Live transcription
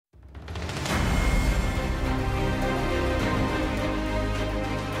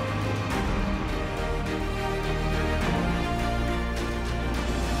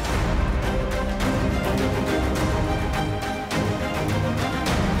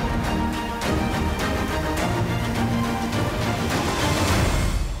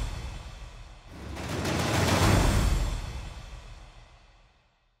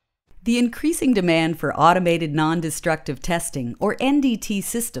The increasing demand for automated non-destructive testing, or NDT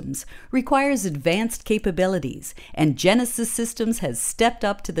systems, requires advanced capabilities, and Genesis Systems has stepped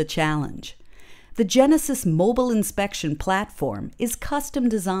up to the challenge. The Genesis Mobile Inspection Platform is custom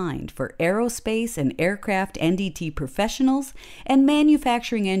designed for aerospace and aircraft NDT professionals and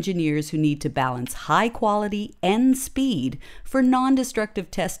manufacturing engineers who need to balance high quality and speed for non-destructive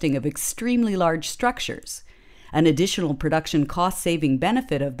testing of extremely large structures. An additional production cost-saving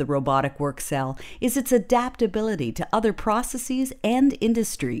benefit of the robotic work cell is its adaptability to other processes and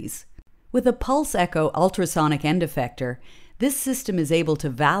industries. With a pulse echo ultrasonic end effector, this system is able to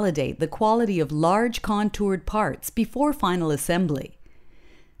validate the quality of large contoured parts before final assembly.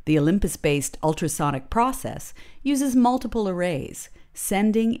 The Olympus-based ultrasonic process uses multiple arrays,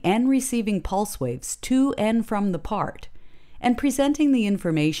 sending and receiving pulse waves to and from the part, and presenting the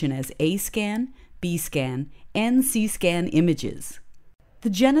information as A-scan, B-scan, and C-scan images. The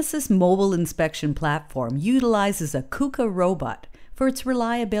Genesis Mobile Inspection Platform utilizes a KUKA robot for its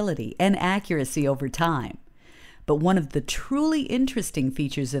reliability and accuracy over time. But one of the truly interesting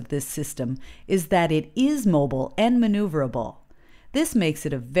features of this system is that it is mobile and maneuverable. This makes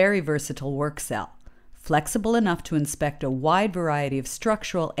it a very versatile work cell, flexible enough to inspect a wide variety of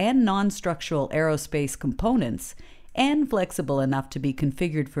structural and non-structural aerospace components, and flexible enough to be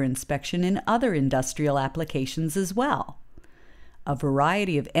configured for inspection in other industrial applications as well. A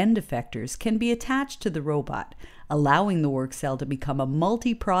variety of end effectors can be attached to the robot, allowing the work cell to become a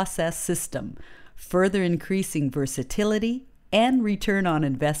multi-process system, further increasing versatility and return on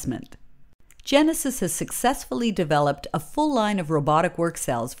investment. Genesis has successfully developed a full line of robotic work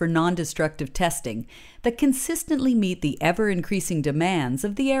cells for non-destructive testing that consistently meet the ever-increasing demands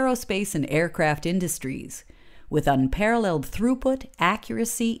of the aerospace and aircraft industries. With unparalleled throughput,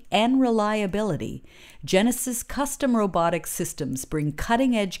 accuracy, and reliability, Genesis custom robotic systems bring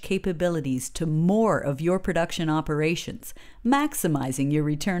cutting-edge capabilities to more of your production operations, maximizing your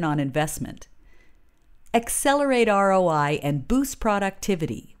return on investment. Accelerate ROI and boost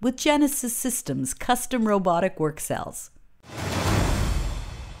productivity with Genesis Systems custom robotic work cells.